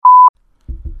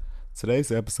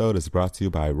Today's episode is brought to you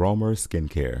by Romer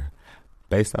Skincare.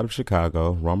 Based out of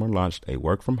Chicago, Romer launched a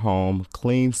work-from-home,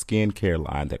 clean skincare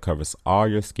line that covers all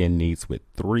your skin needs with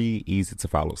 3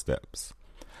 easy-to-follow steps.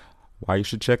 Why you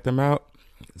should check them out?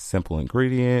 Simple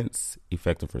ingredients,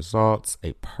 effective results,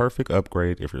 a perfect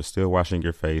upgrade if you're still washing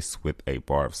your face with a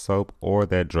bar of soap or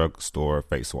that drugstore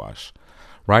face wash.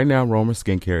 Right now, Romer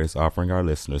Skincare is offering our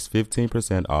listeners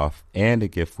 15% off and a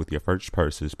gift with your first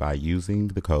purchase by using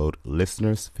the code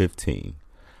LISTENERS15.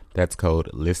 That's code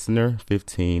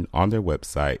LISTENER15 on their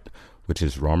website, which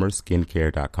is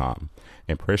romerskincare.com.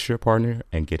 Impress your partner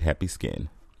and get happy skin.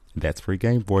 That's free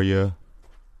game for you.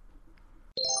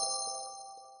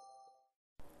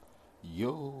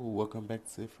 Yo, welcome back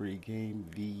to Free Game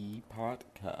the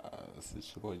podcast.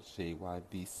 It's your boy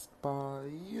JYB Spy,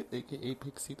 aka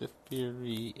Pixie the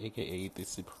Fairy, aka the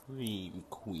Supreme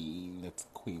Queen. That's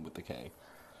Queen with the K.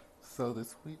 So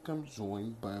this week I'm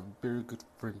joined by a very good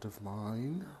friend of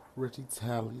mine, Reggie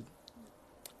Talley,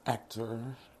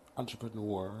 actor,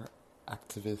 entrepreneur,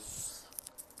 activist,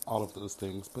 all of those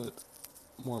things, but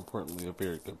more importantly, a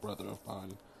very good brother of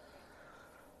mine.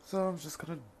 So I'm just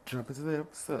gonna jump into the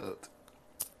episode.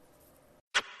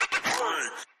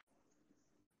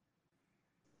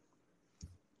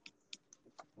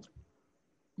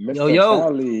 Yo, Mr. yo.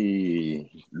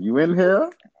 Tally, you in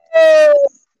here?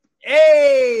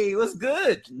 Hey, what's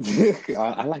good?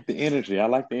 I like the energy. I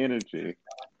like the energy.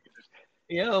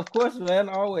 Yeah, of course, man.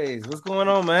 Always. What's going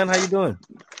on, man? How you doing?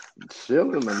 I'm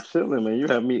chilling, man. You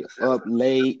have me up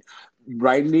late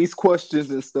writing these questions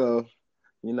and stuff,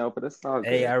 but it's all good.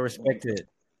 Hey, I respect it.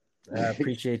 I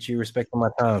appreciate you respecting my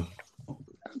time.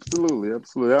 Absolutely.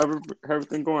 How's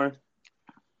everything going?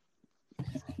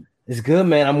 It's good,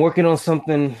 man. I'm working on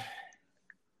something.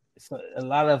 It's a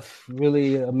lot of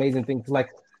really amazing things. Like,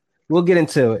 we'll get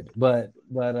into it, but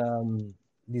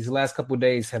these last couple of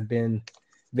days have been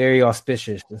very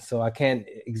auspicious, and so I can't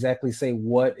exactly say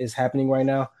what is happening right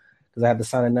now because I have to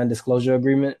sign a non-disclosure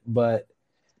agreement. But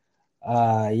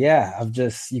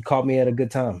you caught me at a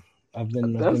good time. I've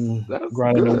been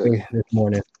grinding away this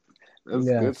morning. That's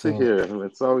good to hear.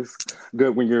 It's always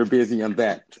good when you're busy in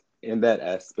that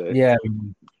aspect. Yeah,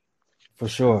 for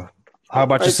sure. How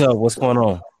about yourself? What's going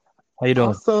on? How you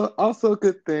doing? Also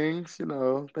good things,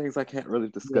 things I can't really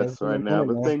discuss right now,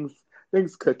 but things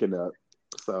cooking up.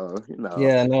 So,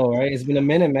 Yeah, I know, right? It's been a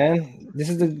minute, man. This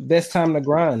is the best time to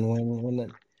grind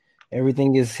when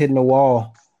everything is hitting the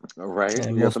wall. All right.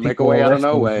 You have to make a way out of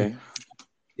no way.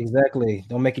 Exactly.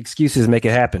 Don't make excuses, make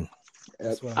it happen.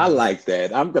 I like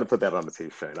that. I'm gonna put that on the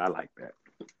t-shirt. I like that.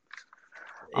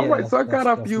 All right, so I got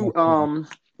a few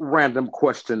random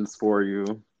questions for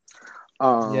you.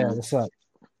 What's up?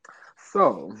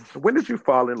 So, when did you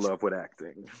fall in love with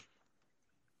acting?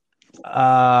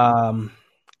 I'd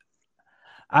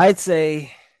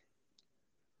say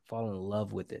fall in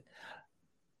love with it.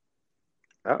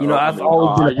 I've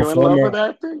always been a performer. Are you in love with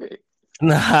acting?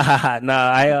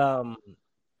 Nah.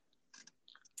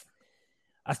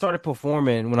 I started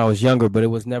performing when I was younger, but it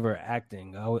was never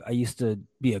acting. I used to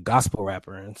be a gospel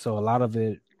rapper, and so a lot of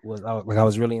it was I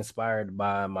was really inspired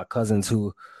by my cousins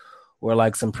who were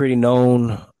like some pretty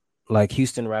known like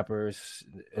Houston rappers,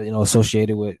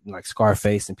 associated with like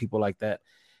Scarface and people like that,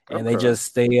 and they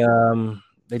just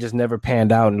never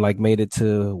panned out and like made it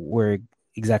to where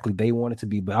exactly they wanted to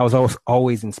be. But I was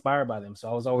always inspired by them, so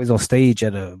I was always on stage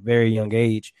at a very young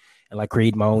age. And like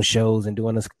create my own shows and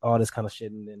doing all this kind of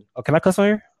shit. And then, can I cuss on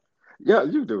here? Yeah,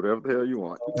 you do whatever the hell you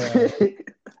want.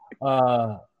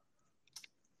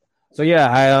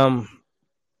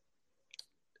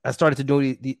 I started to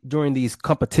do during these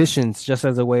competitions just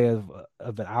as a way of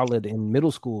an outlet in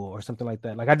middle school or something like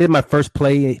that. Like I did my first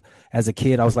play as a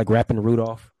kid. I was like rapping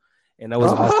Rudolph. And that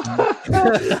was awesome.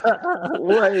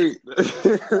 Wait,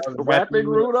 rapping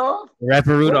Rudolph?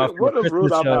 Rapping Rudolph. What does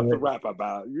Rudolph have to rap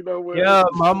about? You know what? Yeah,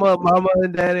 mama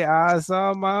and daddy, I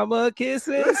saw mama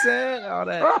kissing and all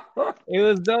that. It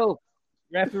was dope.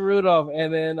 Rapping Rudolph.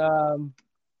 And then I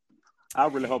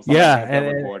really hope somebody has that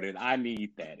recorded. I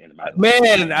need that in my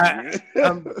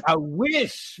I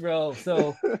wish, bro.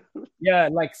 So yeah,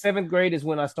 like 7th grade is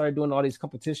when I started doing all these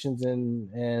competitions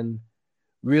and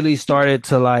really started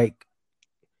to like,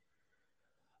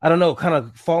 I don't know, kind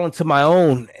of fall into my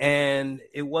own. And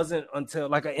it wasn't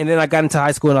until and then I got into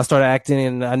high school and I started acting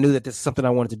and I knew that this is something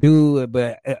I wanted to do,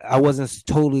 but I wasn't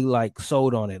totally like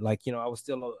sold on it. Like, I was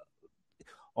still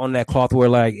on that cloth where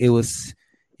like it was,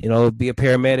 be a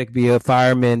paramedic, be a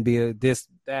fireman, be a this,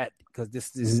 that, because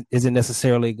this isn't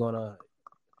necessarily going to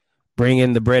bring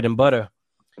in the bread and butter.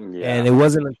 Yeah. And it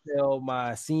wasn't until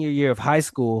my senior year of high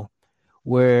school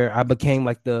where I became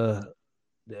like the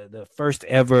the first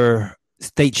ever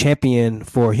state champion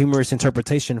for humorous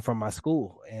interpretation from my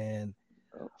school, and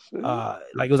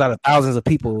like it was out of thousands of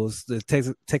people. It was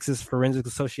the Texas Forensic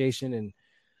Association,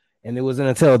 and it wasn't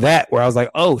until that where I was like,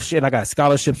 oh shit, I got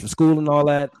scholarships for school and all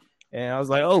that, and I was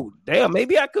like, oh damn,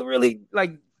 maybe I could really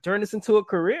like turn this into a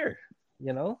career,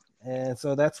 you know. And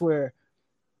so that's where,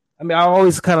 I mean, I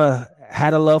always kind of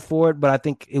had a love for it, but I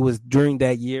think it was during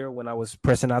that year when I was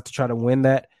pressing out to try to win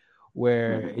that,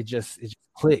 where it just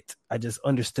clicked. I just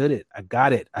understood it. I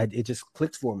got it. It just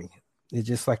clicked for me. It's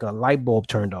just like a light bulb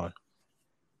turned on.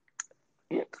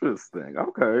 Interesting.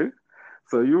 Okay.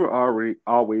 So you were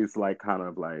always like kind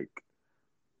of like,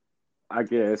 I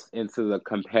guess, into the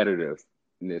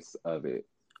competitiveness of it.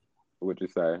 Would you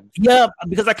say? Yeah,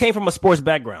 because I came from a sports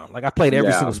background. Like I played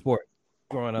every single sport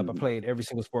growing up. I played every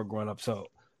single sport growing up. So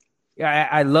yeah,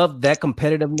 I loved that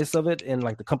competitiveness of it and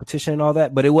like the competition and all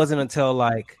that. But it wasn't until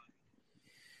like,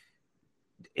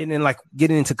 and then like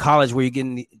getting into college where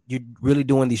you're really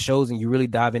doing these shows and you're really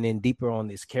diving in deeper on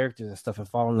these characters and stuff and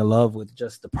falling in love with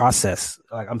just the process.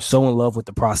 Like I'm so in love with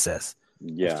the process.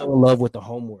 Yeah. I'm so in love with the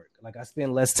homework. Like I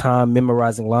spend less time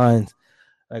memorizing lines.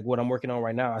 Like what I'm working on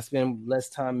right now, I spend less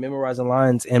time memorizing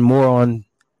lines and more on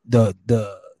the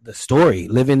story,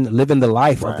 living the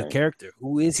life of the character.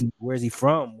 Who is he? Where is he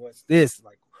from? What's this?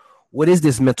 Like, what is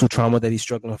this mental trauma that he's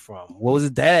struggling from? What was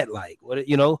his dad like? What,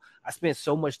 you know, I spent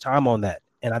so much time on that.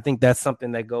 And I think that's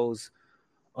something that goes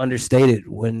understated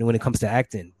when it comes to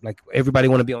acting. Like everybody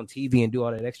want to be on TV and do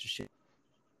all that extra shit.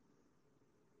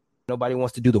 Nobody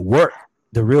wants to do the work,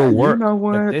 the real work. You know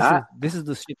what? Like this is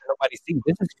the shit that nobody sees.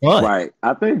 This is fun. Right.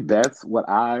 I think that's what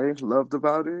I loved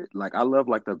about it. Like I love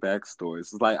like the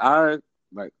backstories. It's like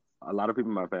like a lot of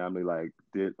people in my family like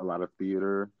did a lot of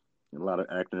theater and a lot of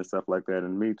acting and stuff like that.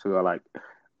 And me too. I like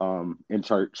in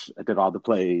church, I did all the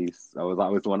plays. I was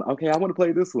always one. Okay, I want to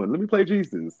play this one. Let me play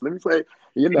Jesus. Let me play.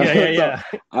 You know. Yeah.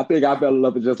 So I think I fell in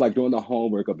love with just like doing the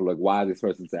homework of like why this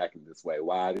person's acting this way.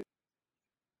 Why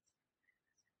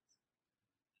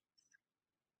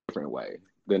different way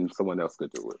than someone else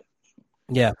could do it.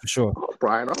 Yeah, for sure.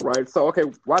 Brian, all right. So, okay,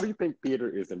 why do you think theater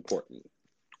is important?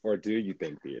 Or do you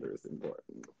think theater is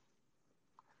important?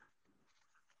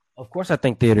 Of course, I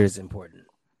think theater is important.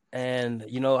 And,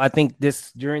 you know, I think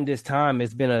during this time,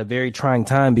 it's been a very trying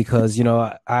time because, you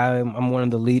know, I'm one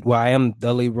of the lead. Well, I am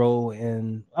the lead role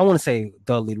in, I want to say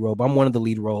the lead role, but I'm one of the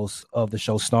lead roles of the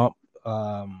show Stomp.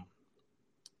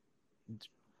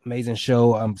 Amazing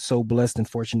show. I'm so blessed and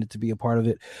fortunate to be a part of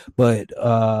it. But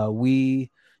we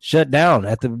shut down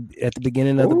at the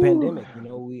beginning of the pandemic. You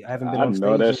know, I haven't been on stage. I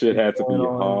know that shit had to be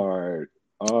hard.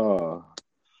 Oh,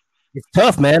 it's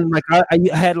tough, man. Like I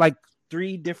had like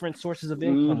 3 different sources of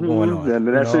income going on. And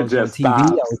that shit just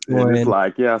stopped. And it's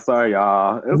like, yeah, sorry,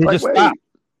 y'all. It's like, wait.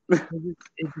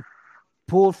 It just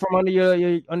pulled from under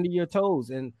your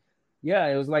toes. And yeah,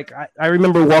 it was like I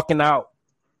remember walking out.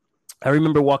 I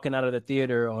remember walking out of the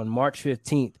theater on March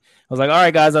 15th. I was like, all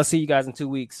right, guys, I'll see you guys in 2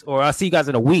 weeks. Or I'll see you guys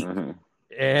in a week. Mm-hmm.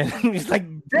 And it's like,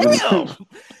 damn,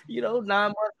 you know, 9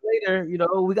 months later, you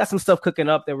know, we got some stuff cooking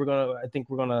up that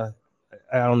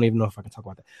I don't even know if I can talk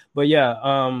about that. But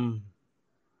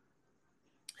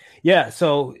yeah,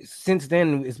 so since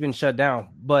then it's been shut down.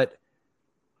 But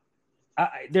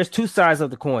there's 2 sides of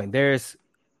the coin. There's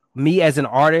me as an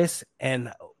artist,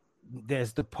 and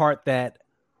there's the part that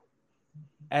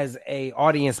as a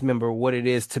audience member, what it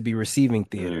is to be receiving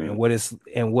theater and what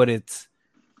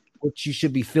you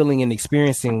should be feeling and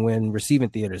experiencing when receiving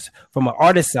theaters. From an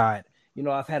artist side, you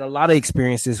know, I've had a lot of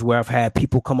experiences where I've had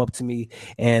people come up to me,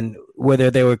 and whether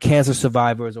they were cancer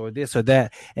survivors or this or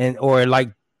that, or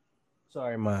like,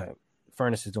 sorry, my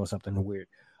furnace is doing something weird.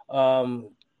 Hold on,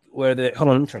 let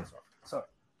me turn this off. Sorry.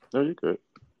 No, you're good.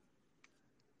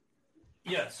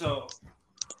 Yeah, so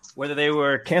whether they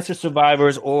were cancer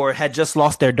survivors or had just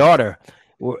lost their daughter,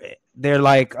 they're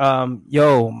like,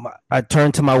 I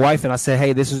turned to my wife and I said,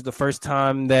 hey, this is the first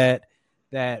time that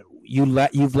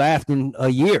you've laughed in a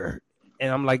year.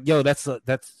 And I'm like, yo, that's an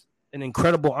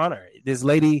incredible honor. This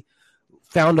lady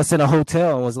found us in a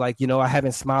hotel and was like, you know, I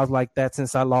haven't smiled like that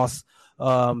since I lost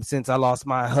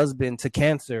my husband to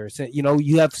cancer. So, you know,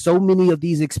 you have so many of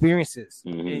these experiences.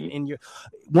 Mm-hmm.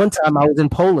 One time I was in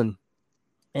Poland,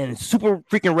 and super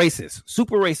freaking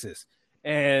racist,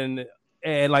 and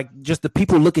like just the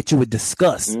people look at you with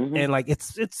disgust, and like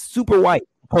it's super white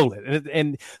Poland,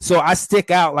 and so I stick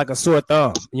out like a sore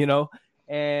thumb, you know.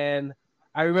 And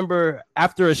I remember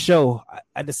after a show,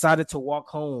 I decided to walk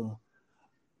home,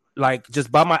 like just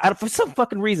for some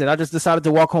fucking reason, I just decided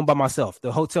to walk home by myself.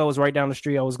 The hotel was right down the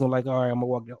street. I was going like, all right, I'm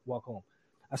gonna walk home.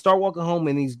 I start walking home,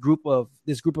 and this group of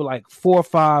like 4 or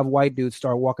 5 white dudes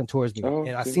start walking towards me, and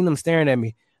I seen them staring at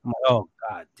me. I'm like, oh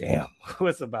god damn,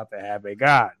 what's about to happen?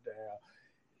 God damn.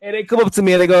 And they come up to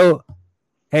me and they go,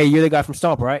 hey, you're the guy from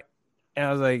Stomp, right? And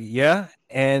I was like, yeah.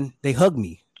 And they hug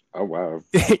me. Oh wow.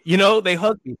 They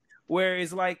hug me. Where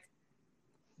it's like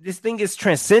this thing is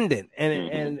transcendent,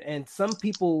 and some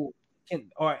people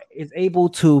is able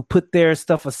to put their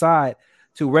stuff aside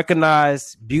to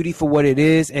recognize beauty for what it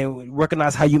is and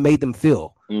recognize how you made them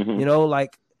feel.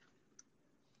 Like,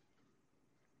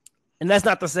 and that's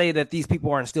not to say that these people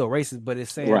aren't still racist, but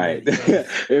it's saying right. That,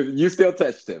 if you still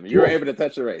touched them, you were able to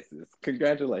touch a racist.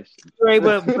 Congratulations. Right,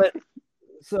 but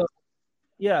so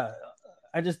yeah,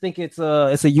 I just think it's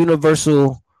a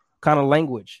universal kind of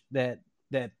language that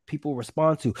people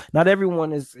respond to. Not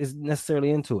everyone is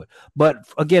necessarily into it, but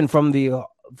again, from the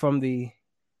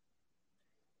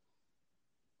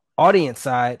audience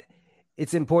side,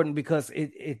 it's important because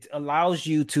it allows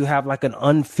you to have like an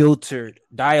unfiltered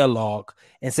dialogue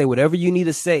and say whatever you need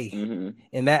to say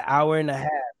in that hour and a half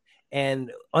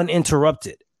and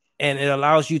uninterrupted. And it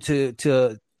allows you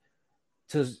to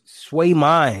sway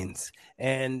minds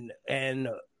and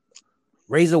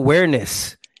raise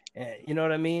awareness. You know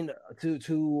what I mean?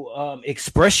 To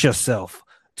express yourself,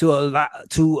 to allow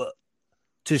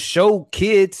to show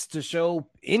kids, to show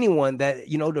anyone that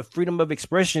the freedom of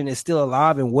expression is still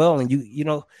alive and well, and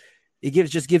it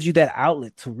gives you that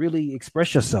outlet to really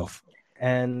express yourself.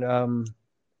 And I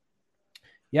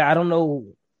don't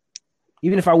know.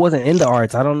 Even if I wasn't in the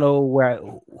arts, I don't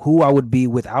know who I would be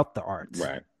without the arts.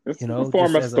 Right. It's a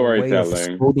form of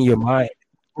storytelling. Sculpting your mind.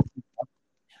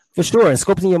 For sure, and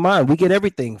sculpting your mind. We get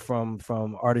everything from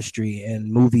artistry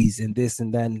and movies and this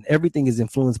and that, and everything is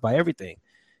influenced by everything.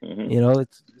 It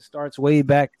starts way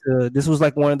back to, this was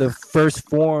like one of the first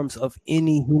forms of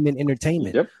any human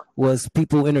entertainment. Was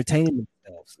people entertaining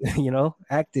themselves,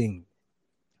 acting.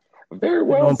 Very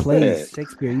well said.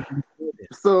 Shakespeare.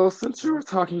 So, since you were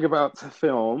talking about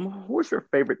film, who's your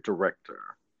favorite director?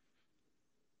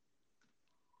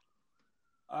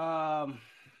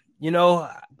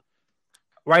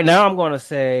 Right now I'm going to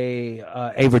say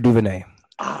Ava DuVernay.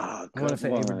 I'm going to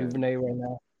say Ava DuVernay right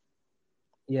now.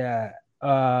 Yeah.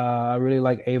 I really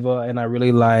like Ava, and I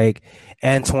really like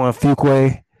Antoine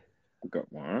Fuqua. Good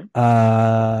one.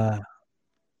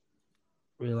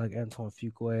 Really like Antoine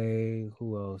Fuqua.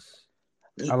 Who else?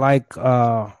 I like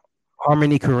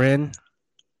Harmony Korine.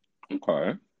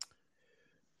 Okay.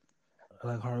 I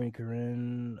like Harmony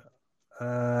Korine.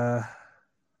 I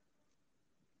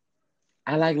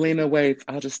like Lena Waithe.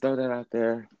 I'll just throw that out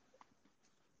there.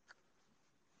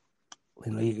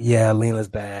 Lena's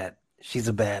bad. She's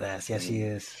a badass. Yes, she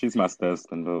is. She's my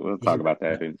husband, but we'll talk about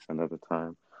that another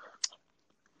time.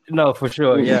 No, for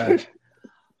sure. Yeah.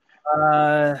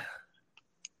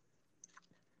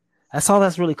 That's all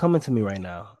that's really coming to me right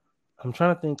now. I'm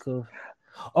trying to think of.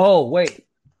 Oh wait,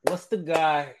 what's the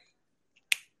guy?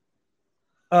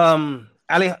 Inarritu.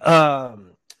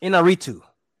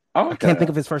 Oh, okay. I can't think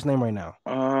of his first name right now.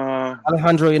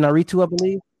 Alejandro Inarritu, I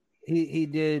believe. He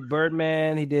did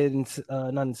Birdman. He did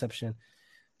not Inception.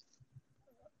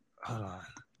 Hold on.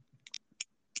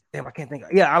 Damn, I can't think.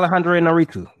 Yeah, Alejandro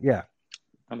Inarritu. Yeah.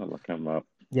 I'm gonna look him up.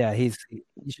 Yeah, you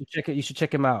should check it. You should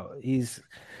check him out. He's,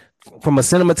 from a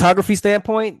cinematography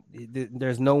standpoint,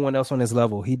 there's no one else on his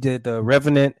level. He did The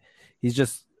Revenant. He's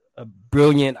just a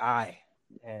brilliant eye,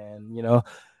 and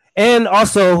and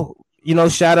also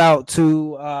shout out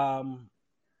to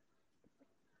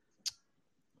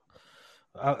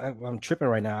I'm tripping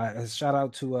right now. Shout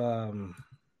out to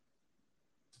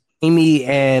Amy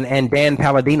and Dan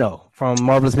Palladino from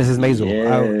Marvelous Mrs. Maisel.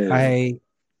 Yes. I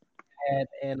had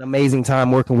an amazing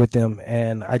time working with them,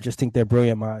 and I just think they're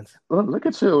brilliant minds. Well, look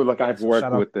at you. Like, I've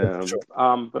worked with them.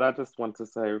 But I just want to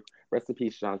say, rest in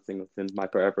peace, John Singleton, my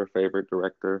forever favorite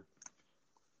director.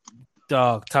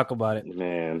 Dog, talk about it.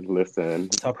 Man, listen.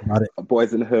 Talk about it.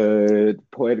 Boys in the Hood,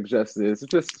 Poetic Justice, it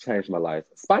just changed my life.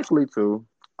 Spike Lee, too.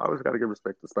 I always got to give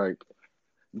respect to Spike.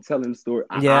 I'm telling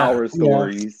our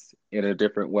stories in a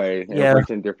different way, and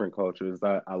reaching different cultures.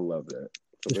 I love that.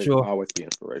 So it will always be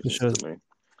inspiration to me.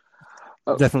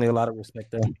 Definitely a lot of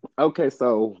respect there. Okay,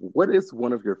 so what is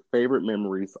one of your favorite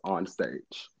memories on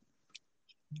stage?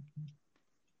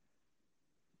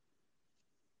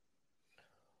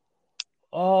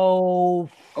 Oh,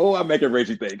 I'm making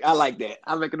Reggie think. I like that.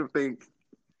 I'm making him think.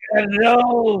 I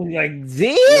know, like,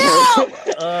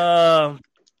 damn.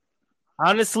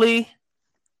 Honestly,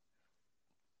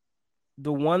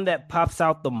 the one that pops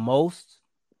out the most,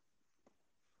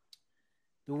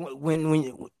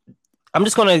 when I'm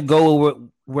just gonna go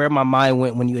where my mind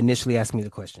went when you initially asked me the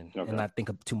question, and not think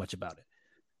too much about it.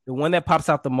 The one that pops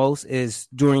out the most is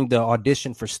during the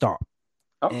audition for Stomp.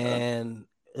 Okay. And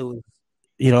it was,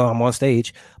 I'm on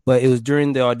stage, but it was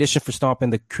during the audition for Stomp,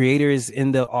 and the creator is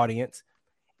in the audience.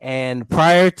 And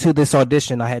prior to this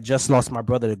audition, I had just lost my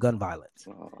brother to gun violence.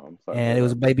 I'm sorry, and it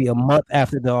was maybe a month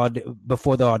after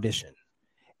before the audition,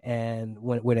 and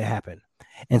when it happened.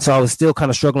 And so I was still kind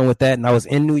of struggling with that. And I was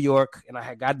in New York, and I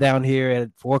had got down here at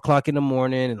 4:00 in the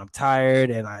morning, and I'm tired,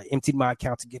 and I emptied my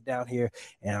account to get down here.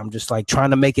 And I'm just like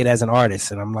trying to make it as an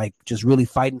artist. And I'm like just really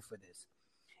fighting for this.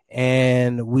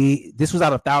 And this was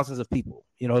out of thousands of people,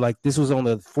 like this was on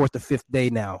the 4th or 5th day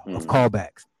now of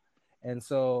callbacks. And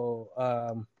so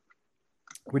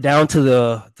we're down to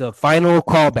the final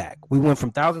callback. We went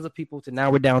from thousands of people to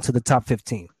now we're down to the top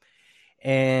 15.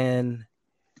 And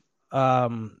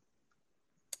we're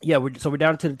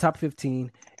down to the top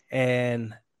 15,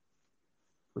 and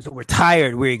so we're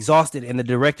tired, we're exhausted, and the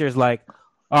director is like,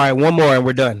 all right, one more and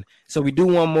we're done. So we do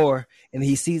one more, and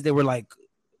he sees that we're like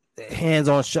hands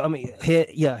on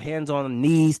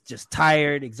knees, just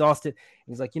tired, exhausted.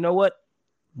 He's like, you know what?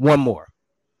 One more.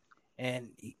 And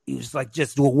he was like,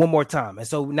 just do it one more time. And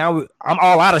so now I'm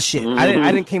all out of shit. I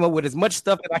didn't came up with as much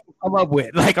stuff that I can come up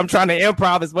with. Like, I'm trying to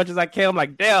improv as much as I can. I'm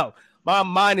like, damn, my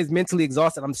mind is mentally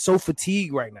exhausted. I'm so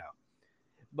fatigued right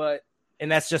now.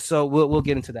 And that's just so we'll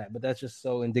get into that. But that's just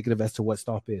so indicative as to what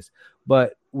Stomp is.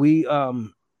 But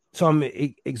so I'm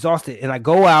exhausted, and I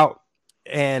go out,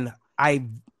 and I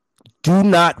do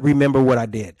not remember what I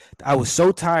did. I was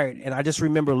so tired, and I just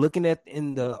remember looking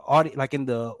in the audience, like in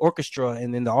the orchestra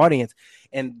and in the audience,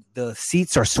 and the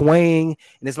seats are swaying,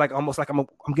 and it's like almost like I'm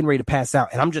getting ready to pass out,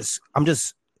 and I'm just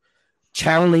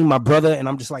channeling my brother, and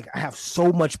I'm just like, I have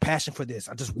so much passion for this.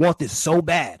 I just want this so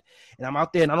bad, and I'm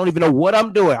out there, and I don't even know what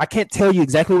I'm doing. I can't tell you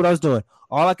exactly what I was doing.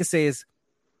 All I can say is,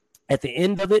 at the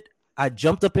end of it, I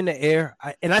jumped up in the air,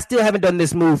 and I still haven't done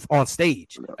this move on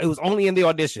stage. It was only in the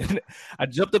audition. I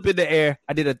jumped up in the air.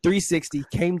 I did a 360,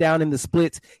 came down in the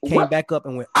splits, came back up,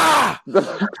 and went, ah!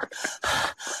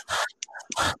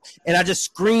 And I just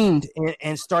screamed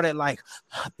and started like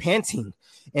panting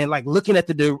and like looking at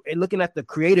the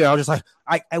creator. I was just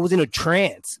like, I was in a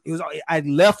trance. I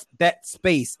left that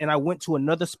space and I went to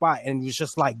another spot and was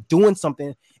just like doing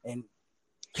something and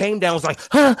came down, was like,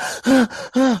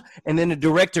 and then the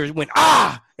director went,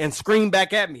 ah, and screamed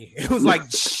back at me. It was like,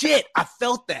 shit, I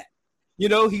felt that.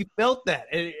 He felt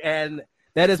that. And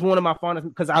that is one of my fondest,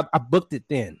 because I booked it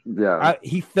then. Yeah.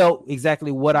 He felt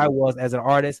exactly what I was as an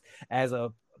artist, as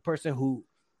a person who,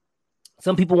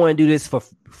 some people want to do this for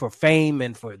fame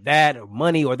and for that or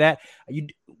money or that.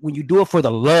 When you do it for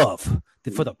the love,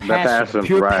 for the passion,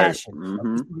 pure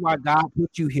passion, this is why God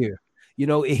put you here.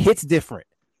 It hits different.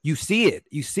 You see it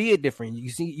different.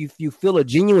 You feel a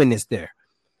genuineness there.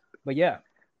 But yeah.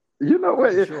 You know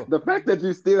what? Sure. The fact that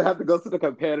you still have to go to the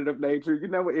competitive nature,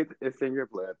 what? It's in your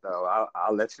blood, though.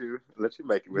 I'll let you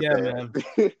make it with that.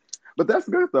 Man. But that's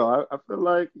good, though. I feel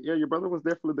like, your brother was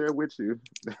definitely there with you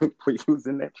when you was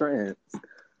in that trance.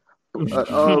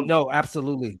 No,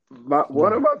 absolutely.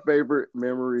 One of my favorite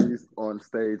memories on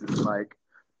stage is like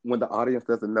when the audience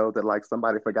doesn't know that like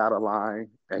somebody forgot a line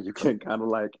and you can kind of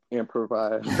like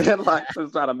improvise and like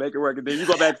just try to make it work, and then you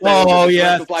go backstage. Oh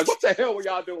yeah, it's like, what the hell were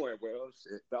y'all doing? Well,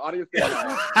 shit, the audience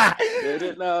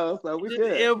didn't know, so we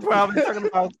did. Improv, talking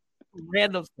about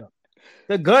random stuff.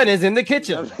 The gun is in the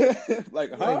kitchen.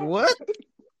 Like what?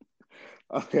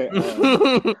 Okay.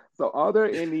 So, are there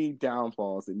any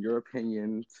downfalls, in your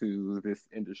opinion, to this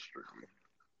industry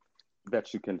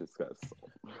that you can discuss?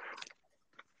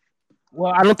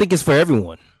 Well, I don't think it's for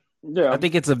everyone. Yeah, I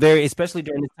think it's especially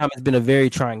during this time, it's been a very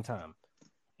trying time,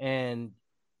 and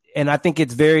I think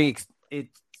it's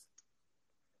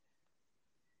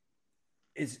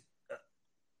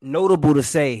notable to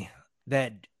say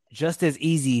that just as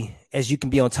easy as you can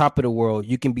be on top of the world,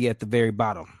 you can be at the very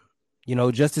bottom.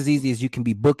 Just as easy as you can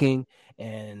be booking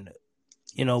and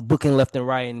booking left and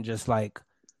right and just like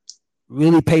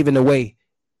really paving the way.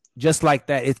 Just like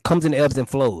that, it comes in ebbs and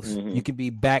flows. Mm-hmm. You can be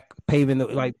back paving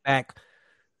back,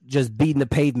 just beating the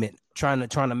pavement, trying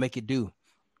to make it do.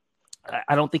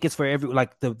 I don't think it's for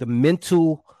the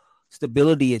mental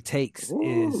stability it takes.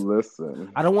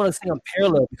 Listen, I don't want to say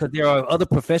unparalleled because there are other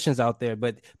professions out there,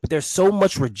 but there's so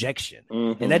much rejection,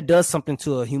 and that does something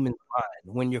to a human mind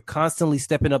when you're constantly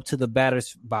stepping up to the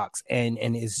batter's box and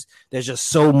there's just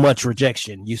so much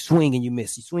rejection. You swing and you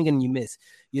miss. You swing and you miss.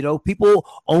 People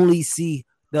only see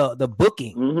the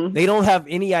booking. They don't have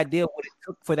any idea what it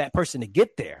took for that person to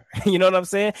get there. You know what I'm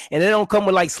saying? And they don't come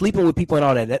with like sleeping with people and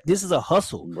all that. This is a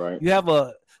hustle. Right. You have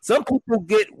some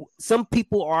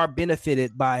people are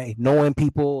benefited by knowing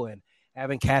people and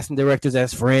having casting directors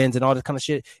as friends and all this kind of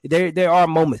shit. There are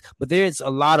moments, but there's a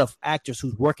lot of actors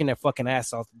who's working their fucking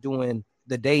ass off doing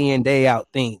the day in, day out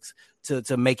things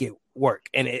to make it work.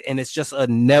 And it's just a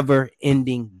never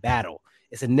ending battle.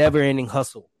 It's a never ending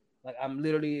hustle. Like I'm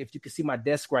literally, if you can see my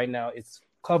desk right now, it's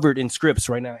covered in scripts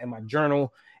right now in my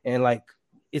journal. And like,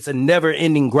 it's a never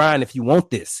ending grind if you want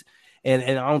this.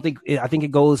 And I think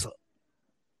it goes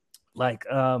like,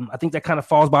 I think that kind of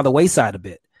falls by the wayside a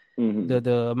bit. Mm-hmm.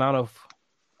 The amount of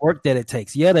work that it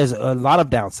takes. Yeah, there's a lot of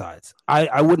downsides.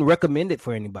 I wouldn't recommend it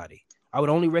for anybody. I would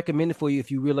only recommend it for you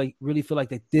if you really, really feel like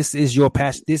that this is your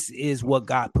passion. This is what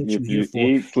God put you here for.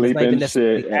 Eat, sleep, and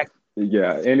shit.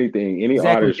 Yeah, anything, any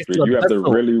artistry, you have to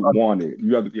really want it.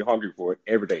 You have to be hungry for it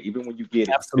every day. Even when you get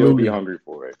it, still be hungry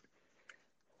for it.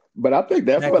 But I think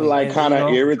that's what like kind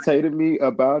of irritated me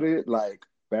about it. Like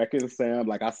back in Sam,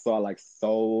 like I saw like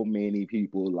so many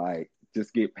people like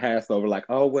just get passed over. Like,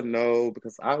 oh well, no,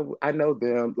 because I know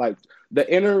them. Like the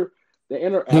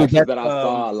interactions that I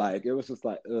saw, like it was just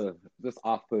like just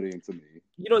off-putting to me.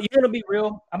 You know, you're gonna be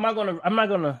real. I'm not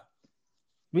gonna.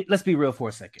 Let's be real for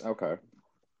a second. Okay.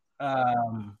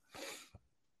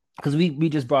 Because we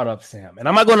just brought up Sam, and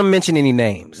I'm not going to mention any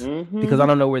names because I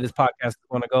don't know where this podcast is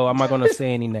going to go. I'm not going to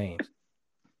say any names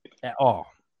at all.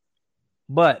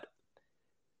 But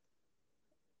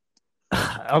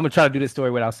I'm going to try to do this story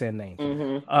without saying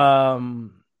names. I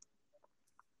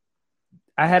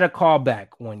had a call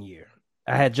back one year.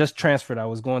 I had just transferred. I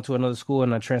was going to another school,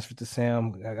 and I transferred to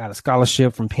Sam. I got a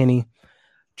scholarship from Penny.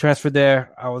 Transferred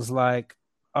there. I was like,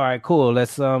 all right, cool.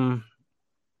 Let's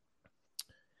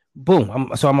boom. I'm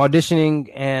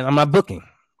auditioning and I'm not booking.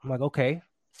 I'm like, okay.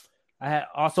 I had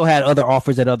also had other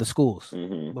offers at other schools,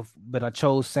 but I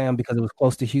chose Sam because it was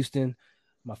close to Houston.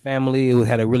 My family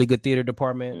had a really good theater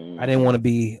department. I didn't want to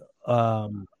be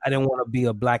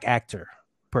a black actor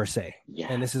per se. Yeah.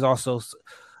 And this is also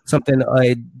something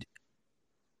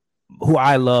who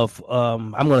I love.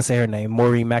 I'm going to say her name,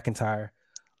 Maureen McIntyre.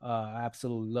 I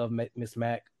absolutely love Miss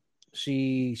Mac.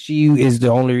 She is the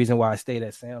only reason why I stayed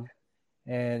at Sam.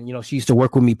 And, you know, she used to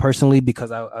work with me personally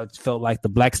because I felt like the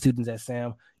black students at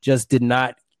Sam just did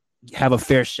not have a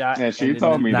fair shot. And she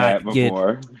told me that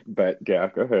before, but yeah,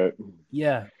 go ahead.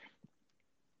 Yeah.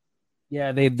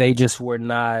 Yeah, they just were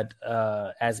not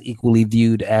as equally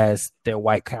viewed as their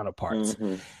white counterparts.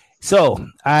 So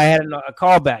I had a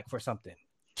callback for something.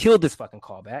 Killed this fucking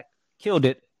callback. Killed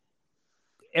it.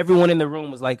 Everyone in the room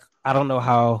was like, I don't know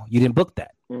how you didn't book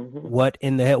that. What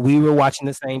in the hell? We were watching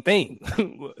the same thing.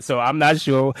 So I'm not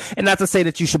sure. And not to say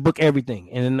that you should book everything.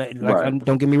 And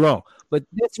don't get me wrong. But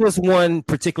this was one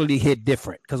particularly hit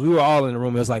different because we were all in the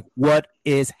room. It was like, what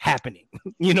is happening?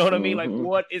 You know what I mean? Like,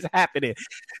 what is happening?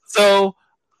 So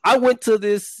I went to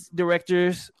this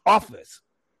director's office.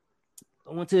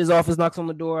 I went to his office, knocks on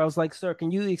the door. I was like, sir, can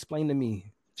you explain to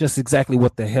me just exactly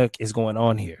what the heck is going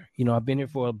on here? You know, I've been here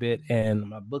for a bit and I'm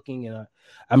not booking and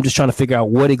I'm just trying to figure out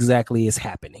what exactly is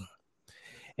happening.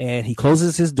 And he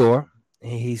closes his door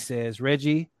and he says,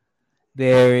 Reggie,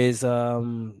 there is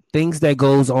things that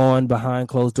goes on behind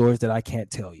closed doors that I can't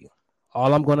tell you.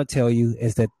 All I'm going to tell you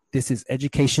is that this is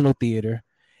educational theater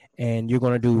and you're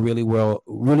going to do really well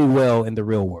in the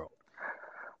real world.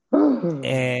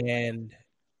 And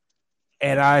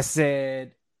I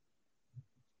said,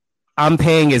 I'm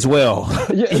paying as well.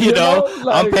 Yeah, you know,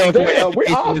 like, I'm paying for we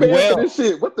all paying for this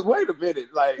shit. Wait a minute,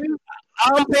 like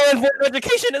I'm paying for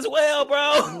education as well,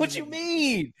 bro. What you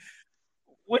mean?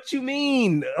 What you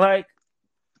mean? Like,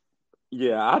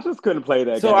 yeah, I just couldn't play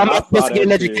that. So game. I'm not supposed to get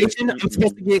an education. I'm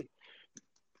supposed to get.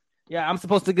 Yeah, I'm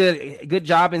supposed to get a good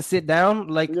job and sit down.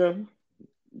 Like, yeah.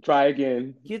 Try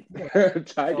again.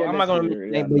 Try again. I'm not gonna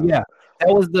name, but yeah,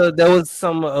 that was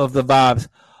some of the vibes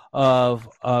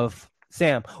of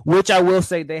Sam, which I will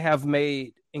say they have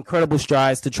made incredible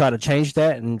strides to try to change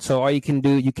that. And so all you can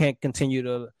do, you can't continue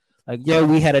to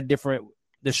we had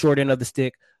the short end of the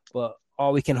stick, but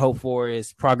all we can hope for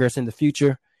is progress in the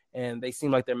future. And they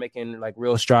seem like they're making like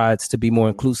real strides to be more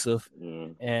inclusive.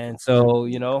 And so,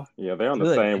 you know, yeah, they're on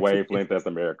the same wavelength as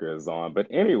America is on. But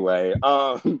anyway,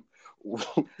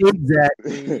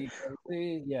 exactly.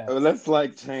 Yeah. Let's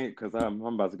change because I'm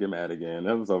about to get mad again.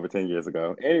 That was over 10 years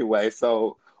ago. Anyway,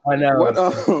 so I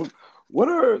know. What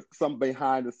are some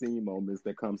behind the scene moments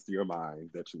that comes to your mind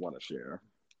that you want to share?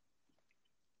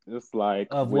 It's like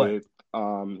with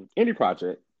any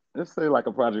project. Let's say like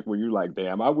a project where you like,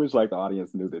 damn, I wish like the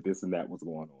audience knew that this and that was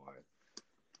going on.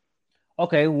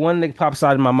 Okay, one that pops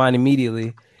out in my mind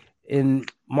immediately in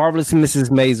Marvelous Mrs.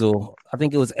 Maisel. I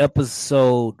think it was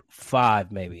episode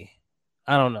 5, maybe.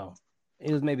 I don't know.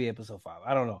 It was maybe episode 5.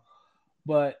 I don't know.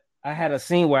 But I had a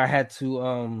scene where I had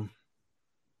to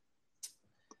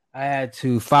I had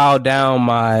to file down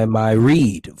my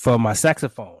reed for my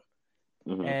saxophone,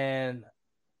 and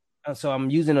so I'm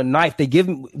using a knife.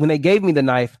 When they gave me the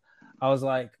knife, I was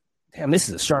like, "Damn, this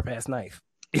is a sharp ass knife."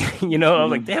 You know, I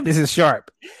was like, "Damn, this is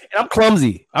sharp." And I'm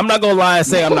clumsy. I'm not gonna lie and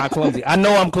say I'm not clumsy. I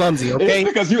know I'm clumsy. Okay, it's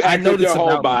because you I act know with this your whole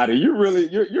about me.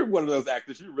 body. You're one of those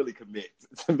actors. You really commit.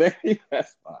 That's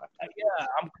fine. Yeah,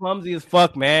 I'm clumsy as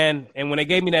fuck, man. And when they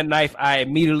gave me that knife, I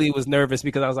immediately was nervous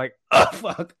because I was like, "Oh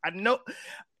fuck!" I know.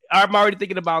 I'm already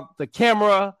thinking about the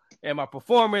camera and my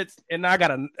performance, and I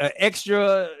got an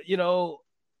extra, you know,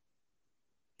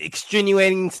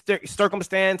 extenuating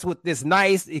circumstance with this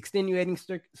knife.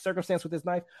 Circumstance with this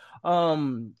knife. So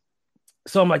I'm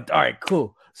like, all right,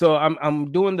 cool. So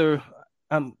I'm doing the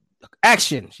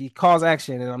action. She calls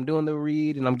action, and I'm doing the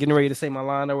read, and I'm getting ready to say my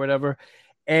line or whatever.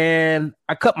 And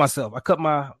I cut myself. I cut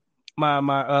my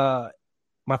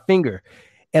finger,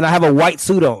 and I have a white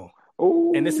suit on.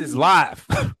 Ooh. And this is live.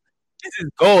 This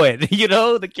is going. You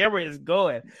know, the camera is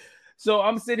going. So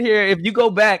I'm sitting here. If you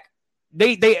go back,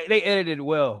 they edited it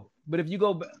well. But if you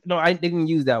go back, no, I didn't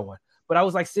use that one. But I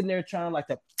was like sitting there trying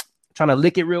to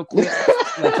lick it real quick,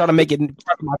 like trying to make it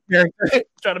part of my character.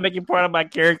 Trying to make it part of my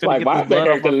character. Like my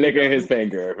character licking his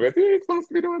finger. Was he supposed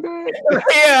to be doing that?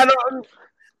 Yeah, I don't.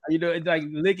 You know, it's like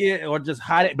lick it or just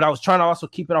hide it. But I was trying to also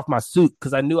keep it off my suit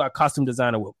because I knew our costume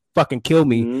designer would fucking kill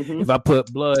me if I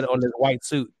put blood on this white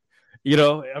suit. You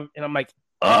know, and I'm like,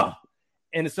 ugh.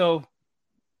 And so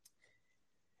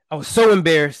I was so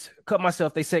embarrassed. Cut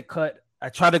myself. They said cut. I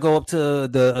tried to go up to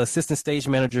the assistant stage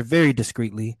manager very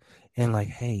discreetly and like,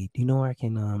 hey, do you know where I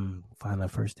can find a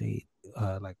first aid,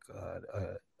 like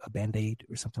a Band-Aid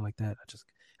or something like that?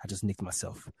 I just nicked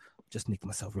myself. Just nicked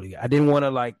myself really good. I didn't want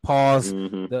to like pause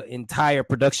the entire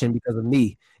production because of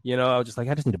me. You know, I was just like,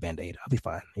 I just need a Band-Aid. I'll be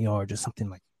fine. You know, or just something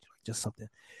like just something.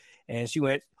 And she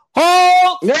went,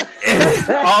 hold!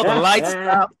 All the lights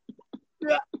stopped.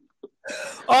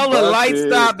 All the lights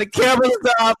stop, the camera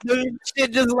stop, the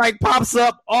shit just like pops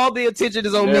up. All the attention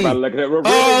is on me.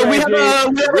 Oh, we have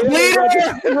a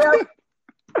bleeder.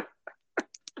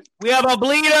 We have a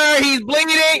bleeder. He's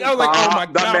bleeding. I was like, oh my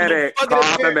god.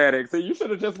 Call the medic. So you should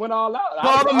have just went all out.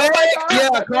 Call the medic.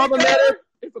 Yeah, call the medic.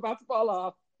 It's about to fall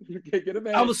off. Get a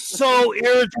medic. I was so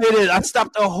irritated. I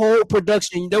stopped the whole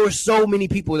production. There were so many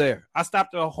people there. I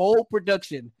stopped the whole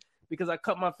production because I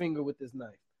cut my finger with this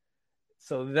knife.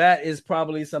 So that is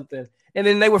probably something. And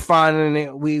then they were fine,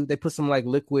 and they put some like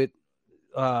liquid,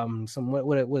 some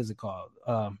what is it called?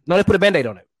 No, they put a Band-Aid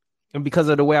on it, and because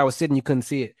of the way I was sitting, you couldn't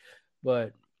see it.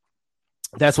 But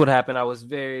that's what happened. I was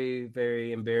very,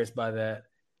 very embarrassed by that.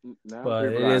 Now but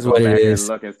it is what it is.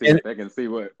 Look and see if they can see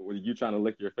what you trying to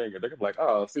lick your finger. They're like,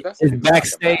 oh, see, that's it's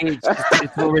backstage.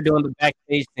 It's what we're doing, the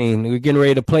backstage scene. We're getting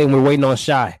ready to play, and we're waiting on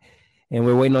Shy. And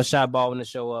we're waiting on Shy Baldwin to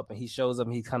show up, and he shows up,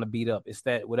 and he's kind of beat up. It's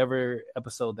that whatever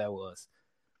episode that was,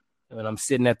 and I'm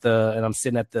sitting on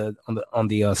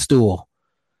the stool.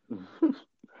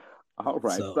 All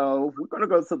right, so we're gonna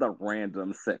go to the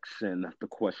random section of the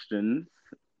questions.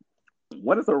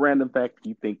 What is a random fact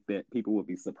you think that people would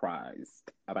be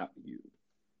surprised about you?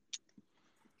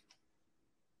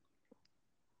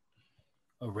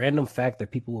 A random fact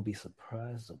that people will be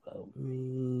surprised about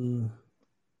me.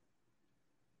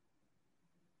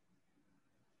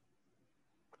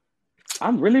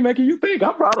 I'm really making you think.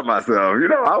 I'm proud of myself. You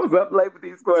know, I was up late with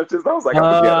these questions. I was like,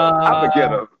 I'm gonna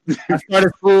get them.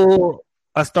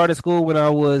 I started school when I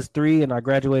was 3, and I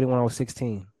graduated when I was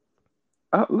 16.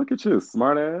 Oh, look at you,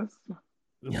 smart ass.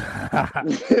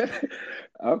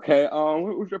 Okay.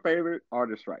 Who's your favorite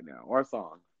artist right now or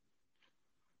song?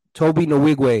 Toby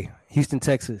Nwigwe, Houston,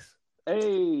 Texas.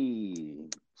 Hey,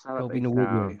 Toby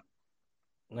Nwigwe.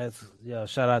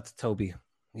 Shout out to Toby.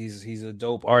 He's a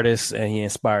dope artist, and he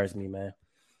inspires me, man.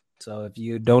 So if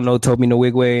you don't know Toby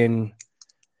Nwigwe, and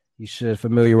you should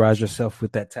familiarize yourself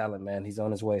with that talent, man. He's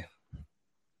on his way.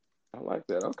 I like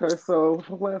that. Okay, so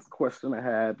the last question I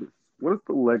had: what is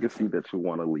the legacy that you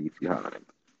want to leave behind?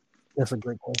 That's a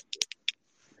great question.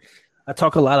 I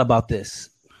talk a lot about this.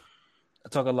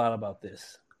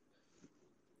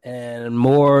 And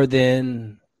more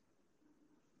than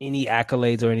any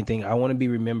accolades or anything, I want to be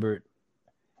remembered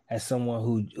as someone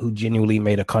who genuinely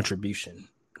made a contribution,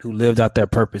 who lived out their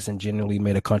purpose and genuinely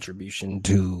made a contribution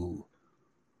to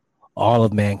all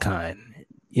of mankind.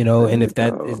 You know, and if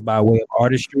that is by way of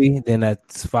artistry, then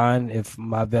that's fine. If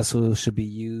my vessel should be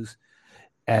used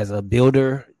as a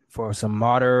builder for some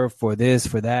martyr, for this,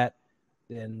 for that,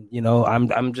 then, you know, I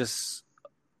am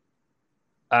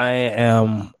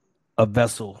a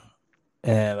vessel,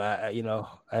 and I'm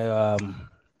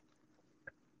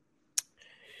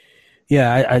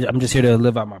just here to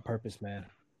live out my purpose, man.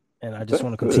 and I just That's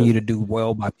want to good. continue to do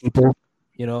well by people.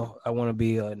 You know, I want to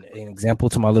be an example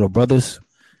to my little brothers,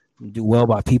 do well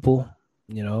by people.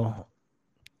 You know,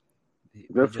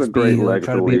 That's a just great try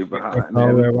legacy to to be a leave great person behind, all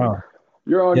the way and around.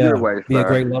 you're on your Yeah, way, be a sir.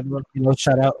 great lover. You know,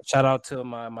 shout out to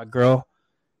my girl.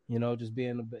 You know, just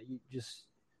being you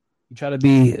try to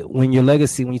be when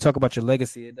you talk about your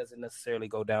legacy, it doesn't necessarily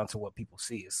go down to what people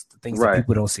see. It's the things that Right.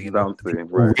 people don't see, and Don't the see. people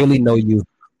who Right. really know you,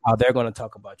 how they're going to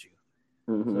talk about you.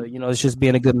 Mm-hmm. So, you know, it's just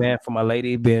being a good man for my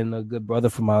lady, being a good brother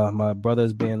for my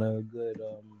brothers, being a good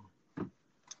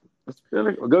It's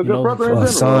really a good brother in for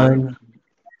a general. son.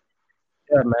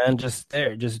 Yeah, man, just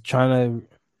trying to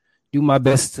do my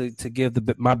best to give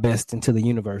my best into the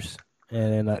universe,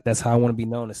 and that's how I want to be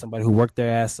known, as somebody who worked their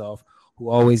ass off, who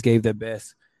always gave their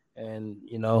best, and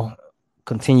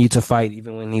continue to fight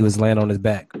even when he was laying on his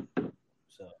back.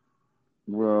 So,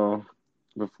 Well,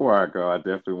 before I go, I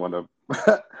definitely want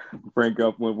to bring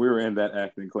up when we were in that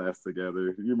acting class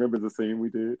together. You remember the scene we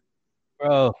did?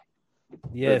 bro,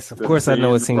 yes, of The course I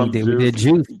know what scene scene we from did. We Juice. did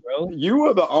Juice, bro. You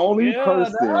were the only Yeah,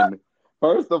 person.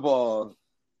 First of all,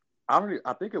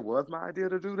 I think it was my idea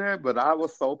to do that, but I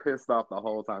was so pissed off the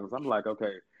whole time because I'm like,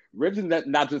 okay, Reggie's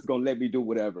not just gonna let me do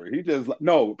whatever. He just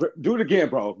no, do it again,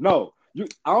 bro. No,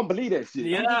 I don't believe that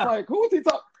shit. I'm just like, who is he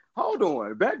talking? Hold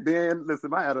on. Back then, listen,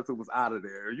 my attitude was out of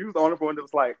there. You was the only one that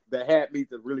was like that had me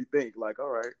to really think, like, all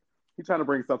right, he's trying to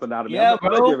bring something out of me. yeah, I'm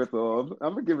gonna bro. give it to him.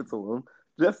 I'm gonna give it to him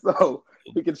just so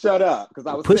he can shut up because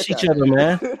I was Push sick each of other, it.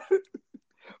 man.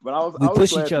 But I We was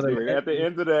push glad each you other, did. man. At the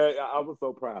end of that, I was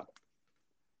so proud.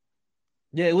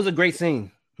 Yeah, it was a great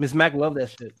scene. Miss Mac loved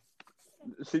that shit.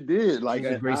 She did. Like, It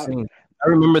was a great I, scene. I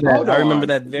remember that. hold I remember on.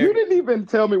 that You very. didn't even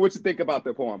tell me what you think about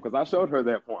the poem because I showed her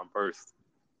that poem first.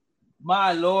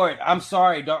 My lord, I'm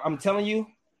sorry, dog. I'm telling you,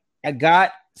 I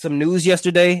got some news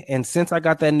yesterday, and since I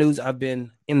got that news, I've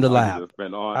been in the lab. You just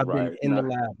been on I've right been in the now.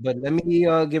 lab. But let me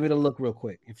give it a look real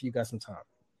quick if you got some time.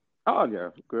 Oh yeah,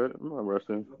 good. I'm not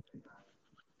rushing.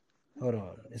 Hold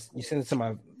on. You sent it to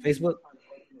my Facebook?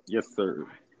 Yes, sir.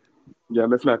 Yeah,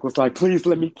 Miss Mac was like, please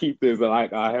let me keep this. And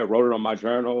I had wrote it on my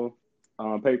journal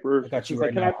paper. I got She you was like,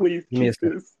 right can now. I please Give me a keep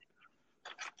second. this?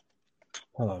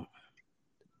 Hold on.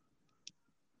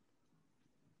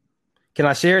 Can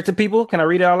I share it to people? Can I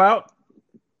read it all out?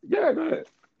 Yeah, go ahead.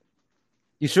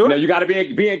 You sure? No, you got to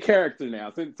be in character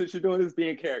now. Since you're doing this, be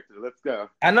in character. Let's go.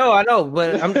 I know,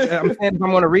 but I'm saying if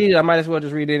I'm going to read it, I might as well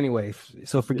just read it anyway.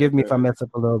 So forgive me if I mess up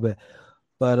a little bit.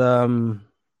 But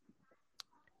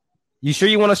you sure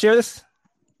you want to share this?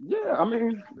 Yeah, I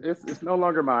mean, it's no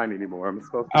longer mine anymore. I'm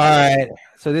supposed to. All right.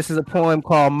 So this is a poem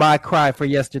called "My Cry for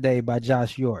Yesterday" by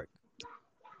Josh York.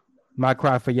 My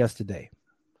cry for yesterday.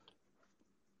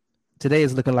 Today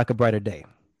is looking like a brighter day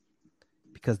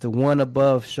because the one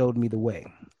above showed me the way.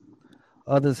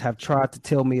 Others have tried to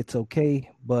tell me it's okay,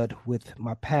 but with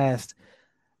my past,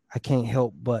 I can't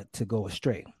help but to go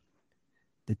astray.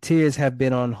 The tears have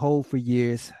been on hold for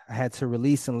years. I had to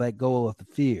release and let go of the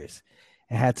fears.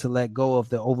 I had to let go of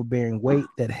the overbearing weight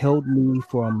that held me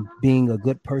from being a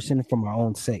good person for my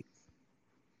own sake.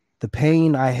 The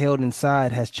pain I held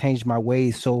inside has changed my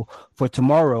ways. So for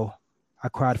tomorrow, I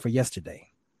cried for yesterday.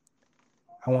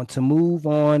 I want to move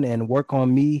on and work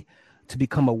on me to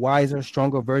become a wiser,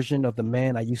 stronger version of the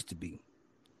man I used to be.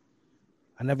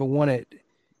 I never wanted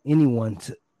anyone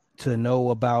to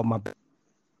know about my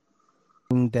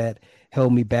that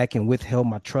held me back and withheld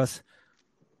my trust.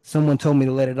 Someone told me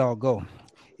to let it all go.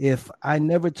 If I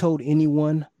never told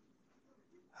anyone,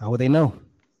 how would they know?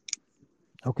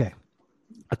 Okay,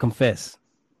 I confess.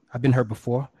 I've been hurt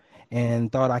before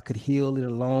and thought I could heal it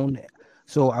alone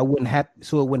so it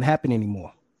wouldn't happen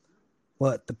anymore.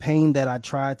 But the pain that I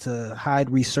tried to hide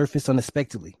resurfaced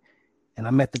unexpectedly, and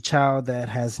I met the child that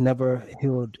has never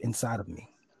healed inside of me.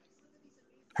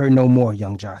 Hurt no more,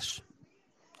 young Josh.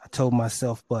 I told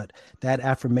myself, but that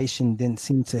affirmation didn't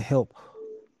seem to help.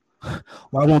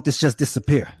 Why won't this just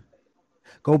disappear?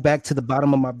 Go back to the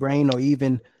bottom of my brain or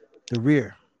even the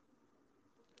rear.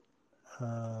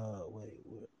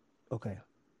 Okay.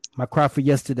 My cry for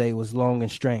yesterday was long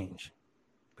and strange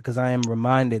because I am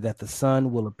reminded that the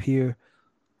sun will appear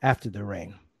after the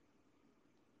rain.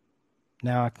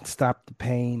 Now I can stop the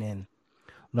pain and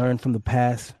learn from the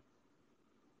past.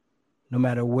 No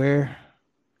matter where,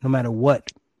 no matter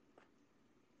what,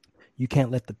 you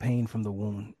can't let the pain from the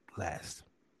wound last.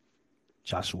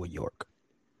 Joshua York.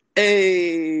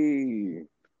 Hey.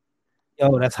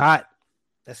 Yo, that's hot.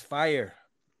 That's fire.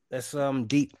 That's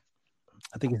deep.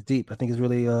 I think it's deep. I think it's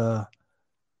really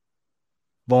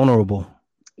vulnerable.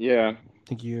 Yeah. I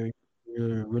think you're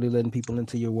really letting people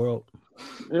into your world.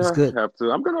 Yeah, it's good. I have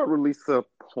to. I'm gonna release a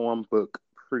poem book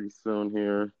pretty soon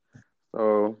here.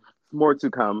 So More to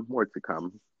come. More to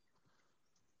come.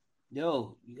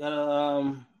 Yo, you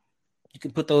gotta you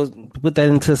can put that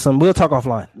into some. We'll talk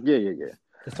offline. Yeah.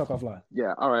 Let's talk offline.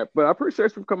 Yeah, all right. But I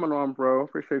appreciate you for coming on, bro.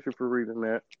 Appreciate you for reading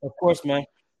that. Of course, man.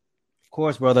 Of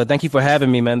course, brother. Thank you for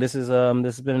having me, man. This has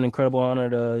been an incredible honor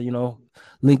to,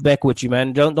 link back with you,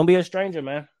 man. Don't be a stranger,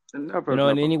 man. Never,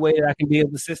 in any way that I can be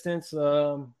of assistance,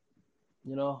 you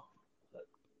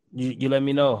let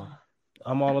me know.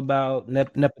 I'm all about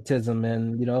nepotism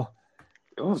and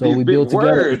Oh, so we big build words.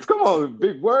 together. Come on,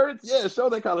 big words. Yeah, show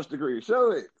that college degree.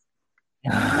 Show it.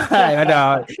 I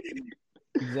know.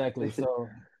 Exactly. So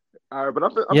all right, but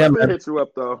I'm gonna hit you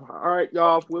up though. All right,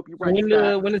 y'all. We'll be right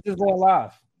back. When is this going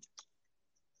live?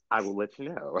 I will let you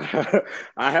know.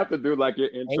 I have to do like your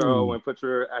intro and put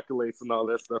your accolades and all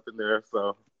that stuff in there.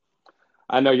 So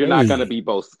I know you're not gonna be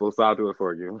boastful, so I'll do it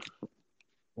for you.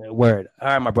 Word. All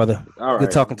right, my brother. All right.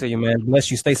 Good talking to you, man. Bless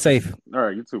you. Stay safe. All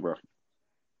right, you too, bro.